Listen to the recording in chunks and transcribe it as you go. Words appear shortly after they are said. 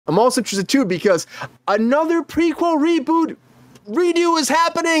I'm also interested too because another prequel reboot redo is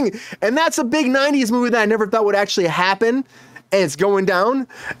happening, and that's a big 90s movie that I never thought would actually happen. And it's going down,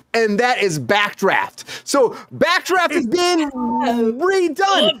 and that is Backdraft. So Backdraft has been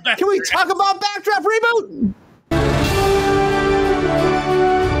redone. Can we talk about Backdraft Reboot?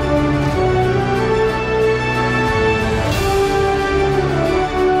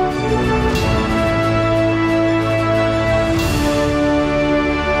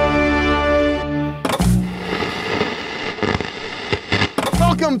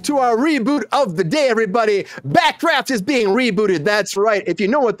 Welcome to our reboot of the day, everybody. Backdraft is being rebooted. That's right. If you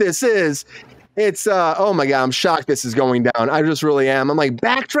know what this is, it's, oh my God, I'm shocked this is going down. I just really am. I'm like,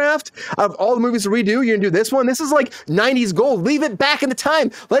 Backdraft? Of all the movies to redo, you're going to do this one? This is like 90s gold. Leave it back in the time.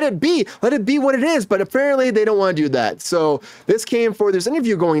 Let it be. Let it be what it is. But apparently they don't want to do that. So this came for, there's an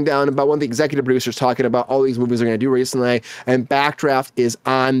interview going down about one of the executive producers talking about all these movies they're going to do recently. And Backdraft is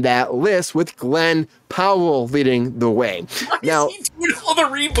on that list with Glen Powell leading the way. Now, is he doing all the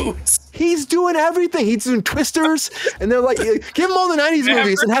reboots? He's doing everything. He's doing Twisters, and they're like, give him all the 90s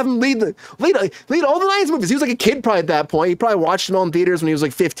movies and have him lead all the 90s movies. He was like a kid probably at that point. He probably watched them all in theaters when he was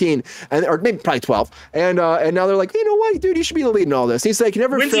like 15, or maybe probably 12. And now they're like, you know what, dude, you should be the lead in all this. And he's like,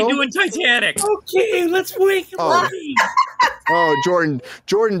 when's he doing Titanic? Okay, let's wait. Oh,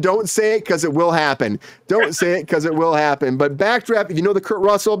 Jordan, don't say it because it will happen. Don't say it because it will happen. But Backdraft, if you know the Kurt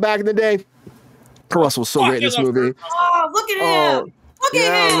Russell back in the day, Kurt Russell was so great in this movie. Oh, look at him. Look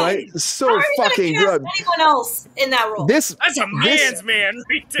at him. Right? So fucking good. Anyone else in that role? That's a man's man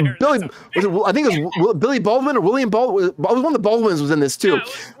right there. I think it was Billy Baldwin or William Baldwin. It was one of the Baldwins was in this too. Yeah,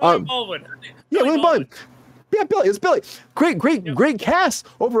 William Baldwin. Yeah, William Baldwin. Yeah, Billy. It was Billy. Great cast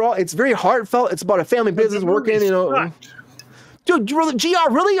overall. It's very heartfelt. It's about a family business working, you know. Dude, GR,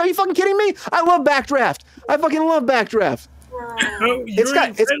 really? Are you fucking kidding me? I love Backdraft. I fucking love Backdraft. No,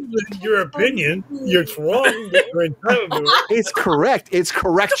 your opinion. You're wrong. It's correct. It's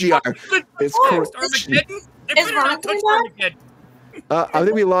correct, GR. It's correct. Is Ron coming back? I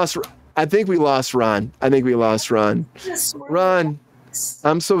think we lost Ron. Ron,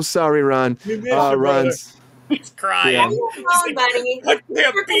 I'm so sorry, Ron. Ron's. He's crying. Have your phone, buddy. Put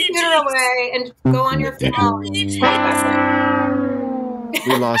your computer away and go on your phone.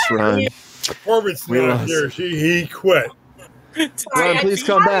 We lost Ron. Corbett's not here. He quit. Sorry, Ron, please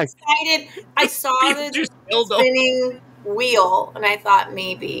come back. Excited. I saw the spinning wheel, and I thought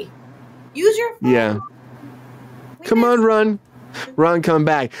maybe use your phone. Yeah. Come on, Ron. Ron, come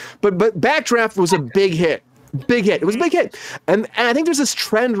back. But Backdraft was a big hit. Big hit. It was a big hit. And I think there's this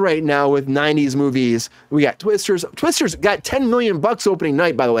trend right now with 90s movies. We got Twisters. Twisters got $10 million opening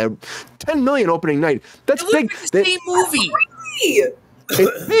night, by the way. $10 million opening night. That's big. Like the same movie.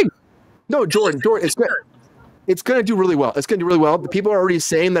 It's big. No, Jordan, it's good. It's going to do really well. It's going to do really well. The people are already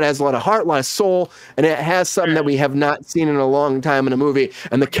saying that it has a lot of heart, a lot of soul, and it has something that we have not seen in a long time in a movie.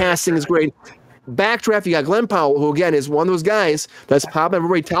 And the casting is great. Backdraft, you got Glen Powell, who again is one of those guys that's popping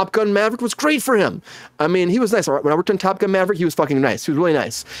everybody. Top Gun Maverick was great for him. I mean, he was nice. When I worked on Top Gun Maverick, he was fucking nice. He was really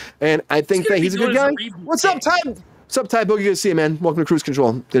nice. And I think that he's a good guy. What's up, Ty? What's up, Ty? Good to see you, man. Welcome to Cruise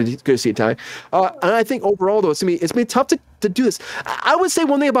Control. Good to see you, Ty. And I think overall, though, it's gonna be tough to do this. I would say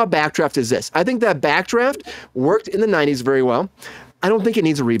one thing about Backdraft is this. I think that Backdraft worked in the 90s very well. I don't think it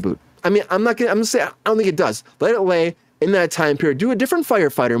needs a reboot. I mean, I'm gonna say I don't think it does. Let it lay in that time period. Do a different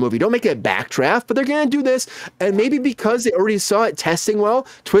firefighter movie. Don't make it Backdraft, but they're gonna do this. And maybe because they already saw it testing well,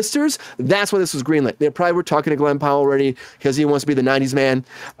 Twisters, that's why this was greenlit. They probably were talking to Glen Powell already because he wants to be the 90s man.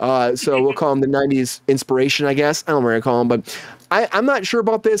 So we'll call him the 90s inspiration, I guess. I don't know what I call him, but I'm not sure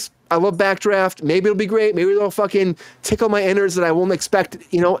about this. I love Backdraft. Maybe it'll be great. Maybe it'll fucking tickle my innards that I won't expect,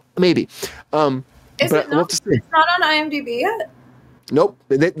 maybe. But we'll have to see. It's not on IMDb yet? Nope.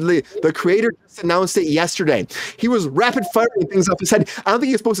 The creator just announced it yesterday. He was rapid firing things off his head. I don't think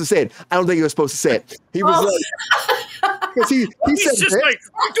he was supposed to say it. He was because he said just like,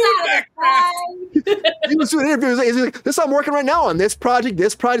 I'm doing Backdraft. He was doing interviews. He's like, this I'm working right now on this project. And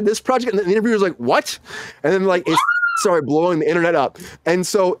the interviewer's like, what? And then like it's started blowing the internet up. And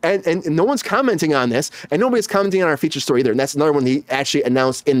so, and no one's commenting on this, and nobody's commenting on our feature story either. And that's another one he actually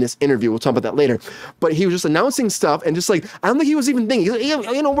announced in this interview. We'll talk about that later. But he was just announcing stuff, and just like, I don't think he was even thinking.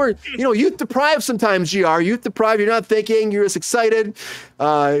 We're youth deprived sometimes. GR, youth deprived. You're not thinking. You're just excited.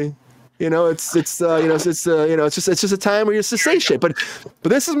 It's just a time where you just say shit. But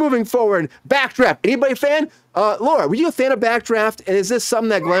this is moving forward. Backdraft. Anybody a fan? Laura, were you a fan of Backdraft? And is this something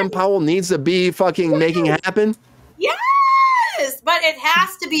that Glen Powell needs to be fucking making happen? Yes, but it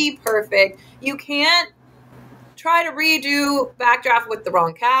has to be perfect. You can't try to redo Backdraft with the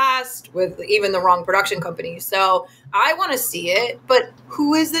wrong cast, with even the wrong production company. So I want to see it, but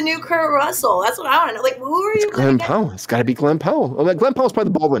who is the new Kurt Russell? That's what I want to know. Like, who are you? Glen Powell. It's got to be Glen Powell. Oh, Glen Powell's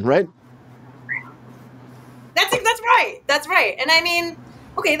probably the Baldwin, right? That's right. That's right. And I mean,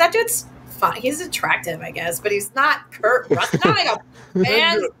 okay, that dude's fine. He's attractive, I guess, but he's not Kurt Russell. Not like a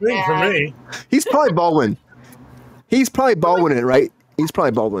man. For me. He's probably Baldwin. He's probably Baldwin, it right? He's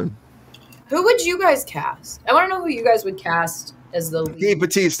probably Baldwin. Who would you guys cast? I want to know who you guys would cast as the lead. Dave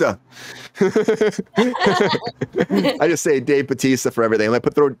Bautista. I just say Dave Bautista for everything. Like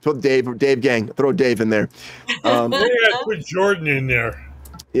throw Dave gang. Throw Dave in there. I put Jordan in there.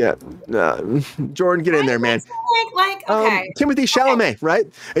 Yeah, Jordan, get in there, man. Like okay. Timothy Chalamet, right?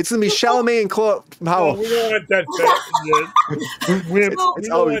 It's gonna be Chalamet and Chloe Powell. We don't want that wimp. We don't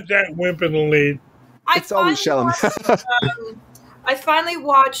want that wimp in the lead. It's always Chalamet. I finally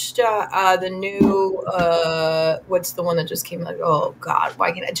watched the new what's the one that just came out? Oh God,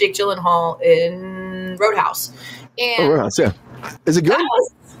 why can't Jake Gyllenhaal in Roadhouse? And Roadhouse, yeah. Is it good?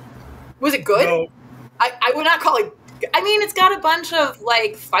 Was it good? No. I would not call it. I mean, it's got a bunch of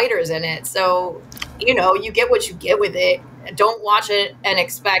like fighters in it, so you know you get what you get with it. Don't watch it and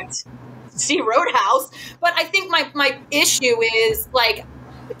expect to see Roadhouse. But I think my issue is like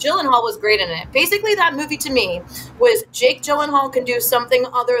Gyllenhaal was great in it. Basically, that movie to me was Jake Gyllenhaal can do something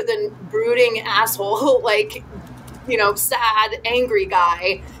other than brooding asshole, like sad, angry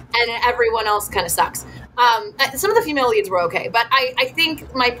guy, and everyone else kind of sucks. Some of the female leads were okay, but I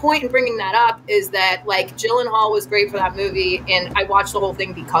think my point in bringing that up is that like Gyllenhaal was great for that movie, and I watched the whole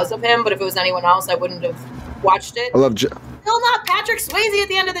thing because of him. But if it was anyone else, I wouldn't have watched it. I love Still not Patrick Swayze at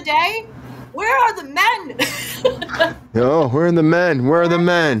the end of the day. Where are the men? No, where are the men? Where are the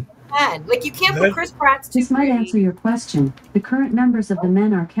men? Like you can't put Chris Pratt's. This might answer your question. The current members of the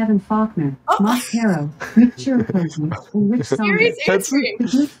men are Kevin Faulkner, Mark Caro, Rick Chiricosi, and Rich Saunders. Serious? The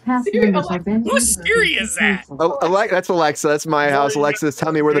group's past members are Ben. Whose Siri is that? That's Alexa. That's my house. Alexa,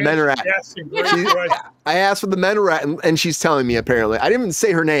 tell me where the men are at. I asked where the men are at, and she's telling me apparently. I didn't even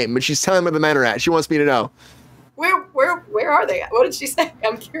say her name, but she's telling me where the men are at. She wants me to know. Where are they? What did she say?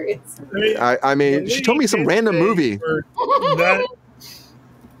 I'm curious. I mean, she told me some random movie.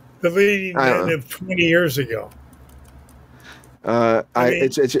 The leading man of 20 years ago.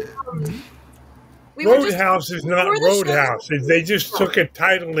 Roadhouse is not Roadhouse. They just took a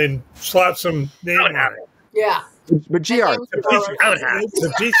title and slapped some name on it. Yeah. But GR, it's a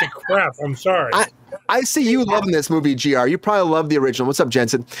piece of crap. I'm sorry. I see you loving this movie, GR. You probably love the original. What's up,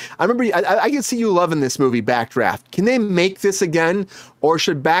 Jensen? I remember I can see you loving this movie, Backdraft. Can they make this again, or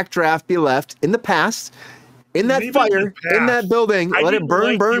should Backdraft be left in the past, in that fire, in that building, let it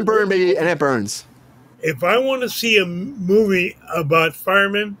burn, baby, and it burns? If I want to see a movie about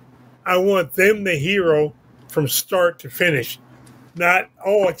firemen, I want them the hero from start to finish. Not,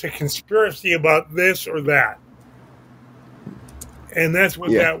 it's a conspiracy about this or that. And that's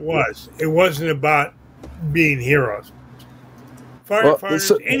what that was. It wasn't about being heroes.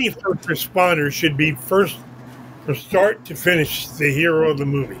 Firefighters, any first responder should be first from start to finish the hero of the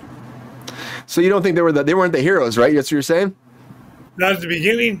movie. So you don't think they weren't the heroes, right? That's what you're saying? Not at the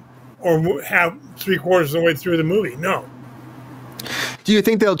beginning or half, 3/4 of the way through the movie. No. Do you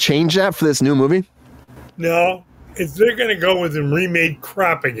think they'll change that for this new movie? No. If they're going to go with the remade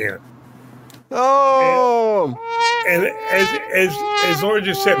crap again. Oh. And as Laura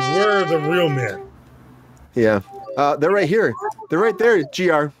just said, where are the real men? Yeah. They're right here. They're right there,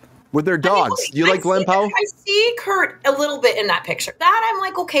 GR, with their dogs. Do you like Glen Powell? I see Kurt a little bit in that picture. That I'm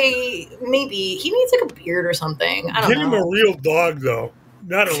like, okay, maybe. He needs like a beard or something. I don't know. Give him a real dog, though.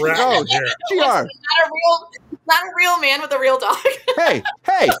 Not a rat. Oh, GR. Not a real man with a real dog. hey,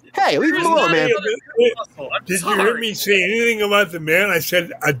 leave him alone, man. Did you hear me say anything about the man? I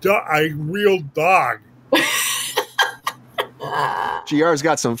said a real dog. GR's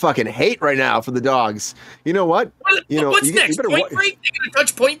got some fucking hate right now for the dogs. You know what? What's next? Point Break? They gonna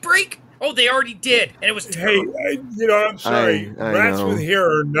touch Point Break? Oh, they already did, and it was terrible. Hey, I'm sorry. Rats with hair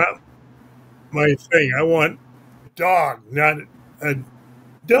are not my thing. I want dog, not a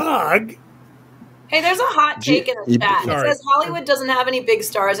dog. Hey, there's a hot take in the chat. It says Hollywood doesn't have any big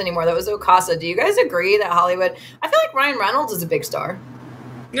stars anymore. That was Okasa. Do you guys agree that Hollywood? I feel like Ryan Reynolds is a big star.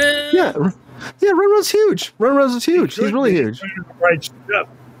 Yeah, Ryan Reynolds is huge. Ryan Reynolds is huge. He's really huge.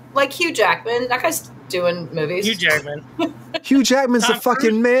 Like Hugh Jackman. That guy's doing movies. Hugh Jackman. Hugh Jackman's a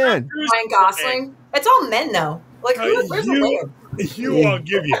fucking man. Ryan Gosling. It's all men though. Like where's the man? Hugh, I'll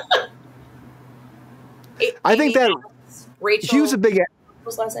give you. I think that Rachel. Hugh's a big.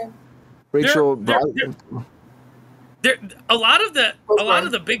 What's last name? Rachel. A lot of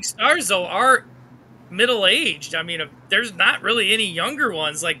the big stars though are middle-aged. I mean, there's not really any younger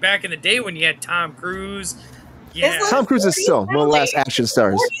ones like back in the day when you had Tom Cruise. Yeah, Tom Cruise is still one of the last action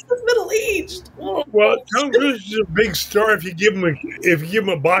stars. He's middle-aged. Well, Tom Cruise is a big star if you give him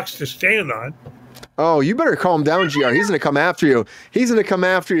a box to stand on. Oh, you better calm down, GR. He's gonna come after you. He's gonna come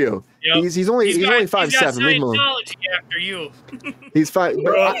after you. Yep. He's only 5'7". Leave him alone. After you. He's 5.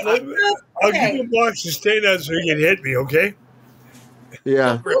 Well, I'll give him a box to stand on so he can hit me, okay?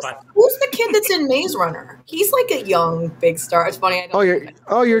 Yeah. Who's the kid that's in Maze Runner? He's like a young big star. It's funny. I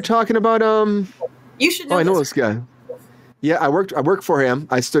don't You're talking about You should know. I know this guy. Yeah, I worked for him.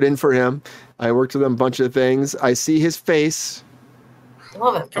 I stood in for him. I worked with him a bunch of things. I see his face.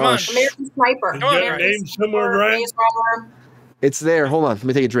 Love it. Come on. American Sniper. You got a name somewhere, Ryan? It's there. Hold on. Let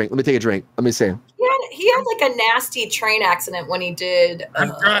me take a drink. Let me see. He had like a nasty train accident when he did.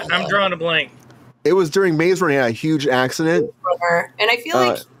 I'm drawing a blank. It was during Maze Runner. He had a huge accident. And I feel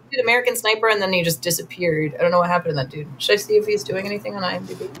like he did American Sniper and then he just disappeared. I don't know what happened to that dude. Should I see if he's doing anything on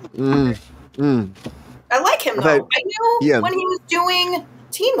IMDb? I like him though. I knew when he was doing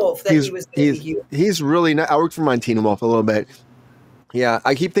Teen Wolf that he was he's really not. I worked for my Teen Wolf a little bit. Yeah,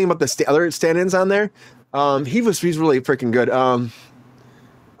 I keep thinking about the other stand-ins on there. He's really freaking good. Why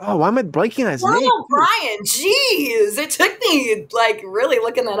am I blanking on his name? Ronald Bryan. Jeez, it took me like really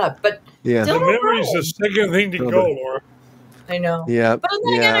looking that up, but the memory's the second thing to go, Laura. I know. Yeah, but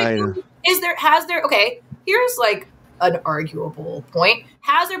then again, here's like an arguable point.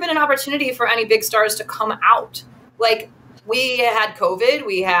 Has there been an opportunity for any big stars to come out? Like we had COVID,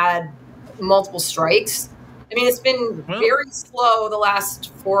 we had multiple strikes. I mean, it's been very slow the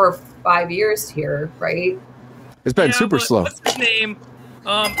last 4 or 5 years here, right? It's been super slow. What's his name?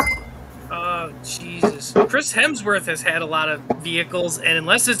 Jesus. Chris Hemsworth has had a lot of vehicles, and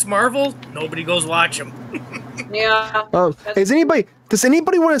unless it's Marvel, nobody goes watch them. Yeah. Does anybody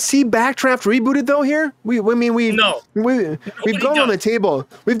want to see Backdraft rebooted though? Here, we've gone on the table.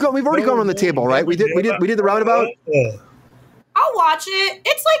 We've already gone on the table, right? We did the roundabout. I'll watch it.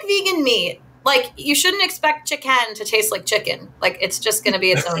 It's like vegan meat. Like, you shouldn't expect chicken to taste like chicken. Like, it's just going to be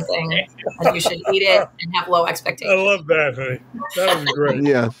its own thing. And you should eat it and have low expectations. I love that, honey. That was great.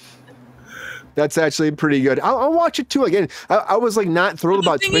 Yeah. That's actually pretty good. I'll watch it, too. Again, I was, like, not thrilled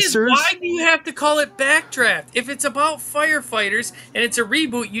about Twisters. Why do you have to call it Backdraft? If it's about firefighters and it's a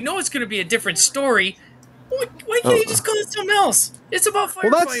reboot, you know it's going to be a different story. Why can't you just call it something else? It's about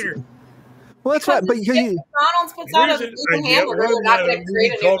firefighters. Well, that's right. But McDonald's puts out a vegan hamburger. They're not going to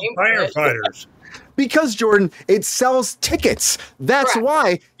create a new name firefighters. Because, Jordan, it sells tickets. That's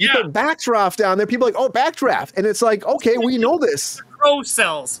why you put Backdraft down there. People are like, oh, Backdraft. And it's like, okay, we know this. The Crow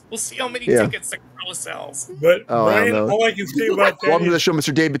sells. We'll see how many tickets the Crow sells. But, Ryan, all I can say about that Welcome to the show,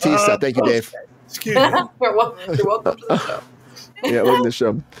 Mr. Dave Bautista. Thank you, Dave. Excuse me. You're welcome to the show. Yeah, welcome to the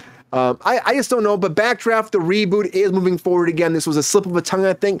show. I just don't know, but Backdraft, the reboot, is moving forward again. This was a slip of a tongue,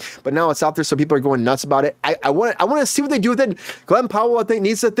 I think, but now it's out there, so people are going nuts about it. I want to see what they do with it. Glen Powell, I think,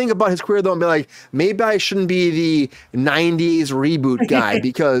 needs to think about his career, though, and be like, maybe I shouldn't be the 90s reboot guy,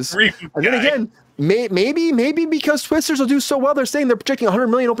 because, and then again, maybe because Twisters will do so well, they're saying they're projecting 100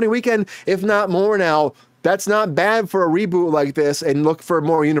 million opening weekend, if not more now. That's not bad for a reboot like this, and look for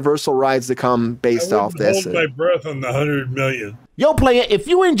more Universal rides to come based off this. Hold my breath on the 100 million. Yo, player, if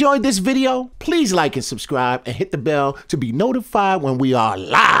you enjoyed this video, please like and subscribe and hit the bell to be notified when we are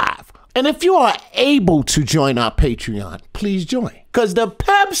live. And if you are able to join our Patreon, please join. Because the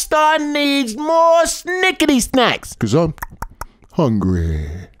Pep Star needs more snickety snacks. Because I'm hungry.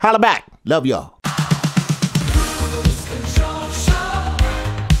 Holla back. Love y'all.